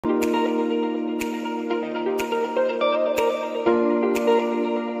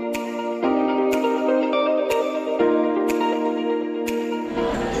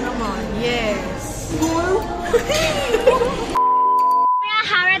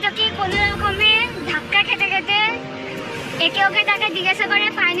একে ওকে তাকে জিজ্ঞাসা করে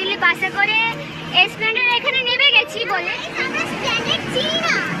ফাইনালি বাসে করে এসপ্ল্যানেড এখানে নেমে গেছি বলে আমরা এসপ্ল্যানেড চিনি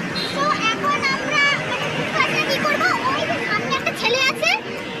না। তো এখন আমরা মানে কি করব, ওই যে সামনে একটা ছেলে আছে,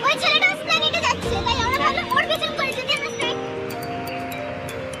 ওই ছেলেটা এসপ্ল্যানেডে যাচ্ছে, তাই আমরা ভাবলাম ওর পেছন করে যদি আমরা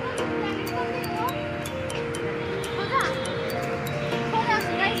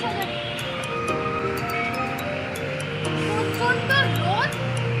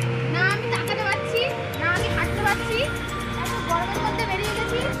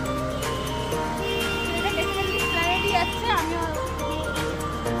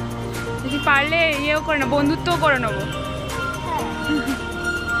পারলে ইয়েও করে না, বন্ধুত্বও করে নেবো।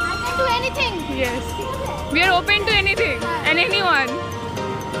 Yes, we are open to anything and anyone.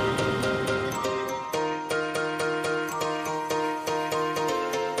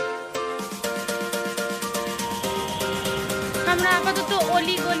 আমরা আপাতত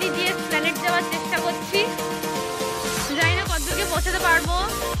অলি গলি দিয়ে এসপ্ল্যানেড যাওয়ার চেষ্টা করছি, জানি না কতদূরকে পৌঁছাতে পারবো,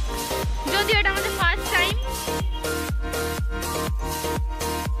 যদিও এটা আমাদের first time.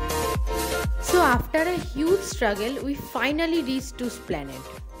 So after a huge struggle, we finally reached to Esplanade.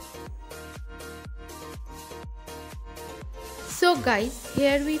 So guys,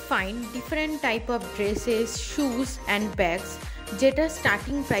 here we find different type of dresses, shoes and bags, যেটা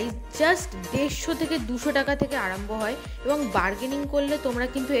স্টার্টিং প্রাইস জাস্ট 150 থেকে 200 টাকা থেকে আরম্ভ হয় এবং বার্গেনিং করলে তোমরা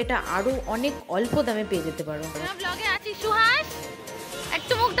কিন্তু এটা আরো অনেক অল্প দামে পেয়ে যেতে পারো। আমরা ব্লগে আছি সুহাস,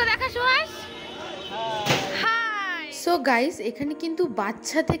 একটু মুখটা দেখা সুহাস। সো গাইস, এখানে কিন্তু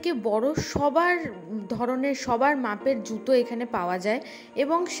বাচ্চা থেকে বড় সবার ধরনের সবার মাপের জুতো এখানে পাওয়া যায়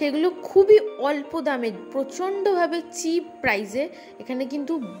এবং সেগুলো খুবই অল্প দামে প্রচণ্ডভাবে চিপ প্রাইসে এখানে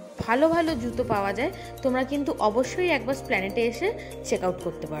কিন্তু ভালো ভালো জুতো পাওয়া যায়। তোমরা কিন্তু অবশ্যই একবার এসপ্ল্যানেডে এসে চেক আউট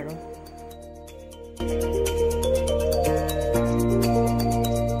করতে পারো।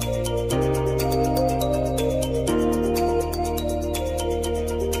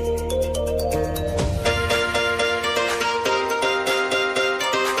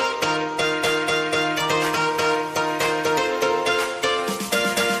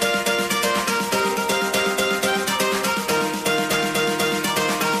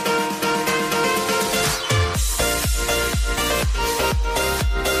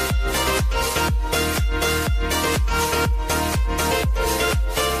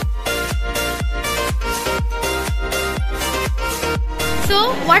 So,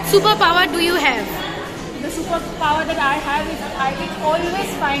 what superpower do you have? The superpower that I have is I can always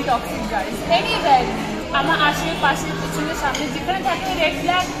find toxic guys anywhere. আমার আশেপাশে পিছনে সামনে যেখানে থাকে রেড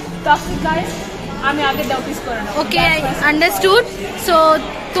ফ্ল্যাগ টক্সিক গাইস আমি আগে নোটিস করে নেব। ওকে, আই আন্ডারস্টুড। সো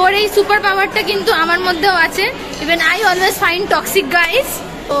তোর এই সুপার পাওয়ারটা কিন্তু আমার মধ্যেও আছে। Even I always find toxic guys.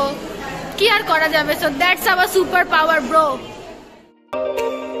 তো কি আর করা যাবে? So that's our super power bro.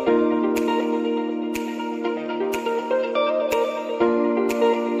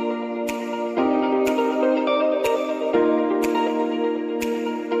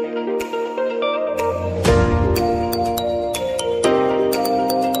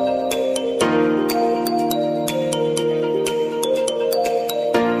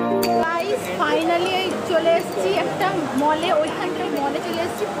 চলে এসেছি একটা মলে, ওইখানটার মলে চলে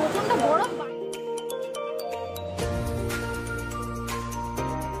এসেছি, প্রচন্ড বড়।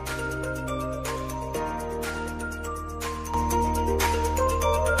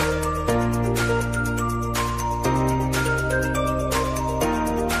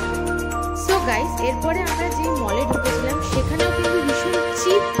 সো গাইস, এরপরে আমরা যে মলে ঢুকেছিলাম সেখানেও কিন্তু ভীষণ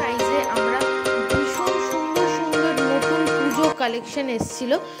চিপ প্রাইসে আমরা ভীষণ সুন্দর সুন্দর নতুন পুজো কালেকশন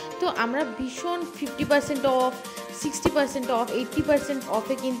এসেছিলো। তো আমরা ভীষণ 50% অফ, 60% অফ, 80%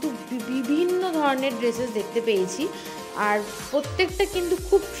 অফে কিন্তু বিভিন্ন ধরনের ড্রেসেস দেখতে পেয়েছি আর প্রত্যেকটা কিন্তু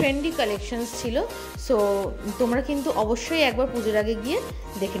খুব ট্রেন্ডি কালেকশনস ছিল। সো তোমরা কিন্তু অবশ্যই একবার পুজোর আগে গিয়ে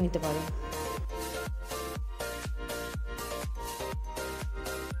দেখে নিতে পারো।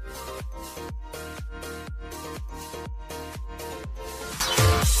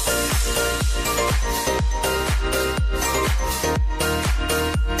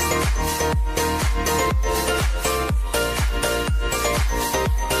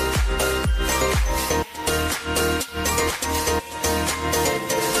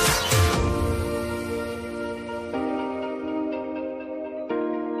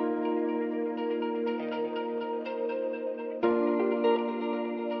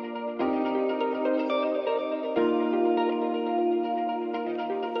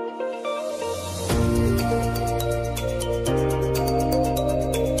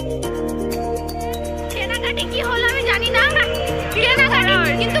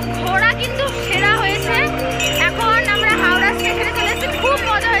 কিন্তু ঘোড়া কিন্তু সেরা হয়েছে। এখন আমরা হাওড়া স্টেশনে চলে এসেছি, খুব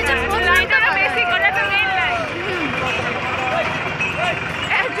মজা হয়েছে।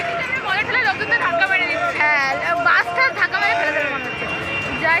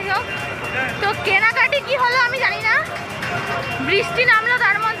 তো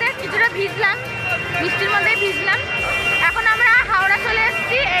তার মধ্যে কিছুটা ভিজলাম, বৃষ্টির মধ্যেই ভিজলাম। এখন আমরা হাওড়া চলে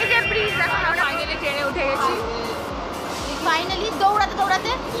এসেছি, এই যে ব্রিজ। এখন আমরা ফাইনালি ট্রেনে উঠে গেছি। ফাইনালি দৌড়াতে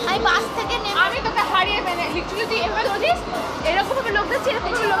দৌড়াতে আমি বাস থেকে নেমে আমি তোকে হারিয়ে ফেলে লিটারালি তুই এভাবে ধরছিস, এরকম ভাবে লোক যাচ্ছে, এরকম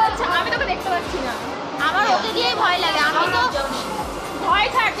ভাবে লোক যাচ্ছে, আমি তোকে দেখতে পাচ্ছি না। আমার ওকে দিয়েই ভয় লাগে। আমি তো ভয়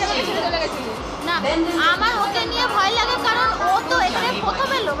ছাড়, যে আমাকে ছেড়ে চলে গেছিলি। না, আমার ওকে নিয়ে ভয় লাগে কারণ ও তো এখানে প্রথম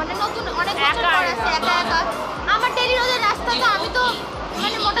এলো, মানে নতুন, অনেক বছর পর আসছে একা একা। আমার ডেলি রোজের রাস্তা, তো আমি তো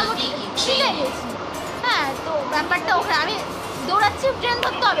মানে মোটামুটি শিখে গেছি। হ্যাঁ, তো ব্যাপারটা ওখানে আমি দৌড়াচ্ছি, ট্রেন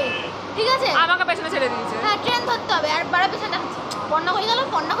ধরতে হবে, ঠিক আছে? আমাকে পেছনে ছেড়ে দিয়েছে। হ্যাঁ, ট্রেন ধরতে হবে। আর বাড়া পেছনে পণ্য হয়ে গেল,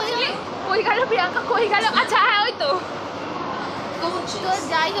 পণ্য হয়ে গেল, কই গেল প্রিয়াঙ্কা, কই গেল? আচ্ছা হ্যাঁ, ওই তো। তো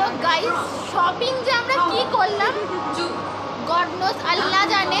যাই হোক গাইস, শপিং যে আমরা কি করলাম গড নোজ, আল্লাহ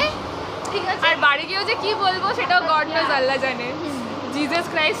জানে, ঠিক আছে? আর বাড়ি গিয়েও যে কি বলবো সেটাও গড নোজ, আল্লাহ জানে। জিসাস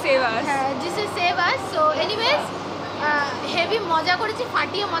ক্রাইস্ট সেভ আস। হ্যাঁ, জিসাস সেভ আস। সো এনিওয়েজ, হেভি মজা করেছি,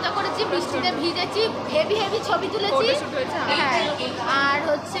 ফাটিয়ে মজা করেছি, বৃষ্টিতে ভিজেছি, হেভি হেভি ছবি তুলেছি। হ্যাঁ, আর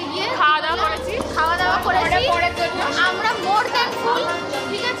হচ্ছে গিয়ে খাওয়া দাওয়া করেছি। আমরা মোর দ্যান ফুল,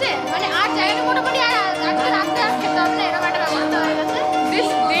 ঠিক আছে? মানে আর যাই না মোটামুটি, আর আজকে রাত্রে আর খেতে হবে না, এরকম একটা ব্যবস্থা হয়ে গেছে। This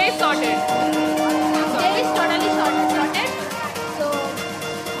day is sorted, day is totally sorted. তো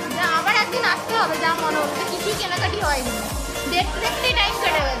আবার একদিন আসতে হবে, যা মনে হচ্ছে। কিছুই কেনাকাটি হয়নি, দেখতে দেখতেই টাইম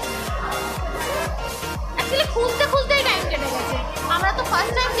কেটে গেছে। অ্যাকচুয়ালি খুলতেই টাইম কেটে গেছে। আমরা তো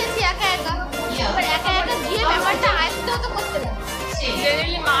ফার্স্ট টাইম গেছি একা একা, এবার একা একা গিয়ে ব্যাপারটা আয়ত্তেও তো করতে লাগে।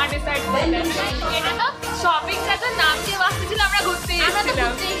 জেনারেলি মা ডিসাইড করলেন। এটা তো শপিং সেন্টার নাম দিয়ে বাসতে ছিল, আমরা ঘুরতেই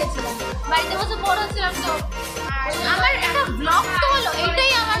গেছিলাম। বাড়িতে বসে বোর হচ্ছিলাম। তো আর আমার একটা ব্লগ তো হলো,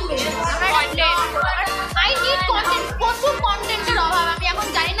 এইটাই আমার মেন। আই নিড কন্টেন্ট, প্রচুর কন্টেন্টের অভাব। আমি এখন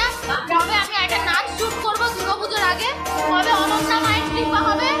জানি না কবে আমি একটা নাচ শুট করবো দুর্গাপুজোর আগে, কবে অনন্যা মায়ের কৃপা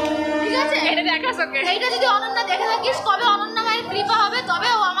হবে, ঠিক আছে? এটা দেখাস ওকে। এইটা যদি অনন্যা দেখে থাকিস, কবে অনন্যা মায়ের কৃপা হবে, তবে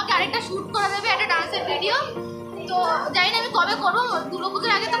ও আমাকে আরেকটা শুট করে দেবে, একটা ডান্সের ভিডিও। তো জানি না আমি কবে করবো,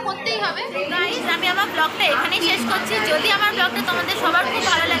 দুর্গাপুজোর আগে তো করতেই হবে। গাইস, আমি আমার ব্লগটা এখানেই শেষ করছি। যদি আমার ব্লগটা তোমাদের সবার খুব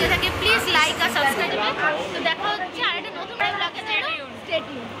ভালো লাগে থাকে, প্লিজ লাইক আর সাবস্ক্রাইব। তো দেখা হচ্ছে আরেকটা নতুন ব্লগের জন্য। Stay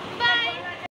tuned.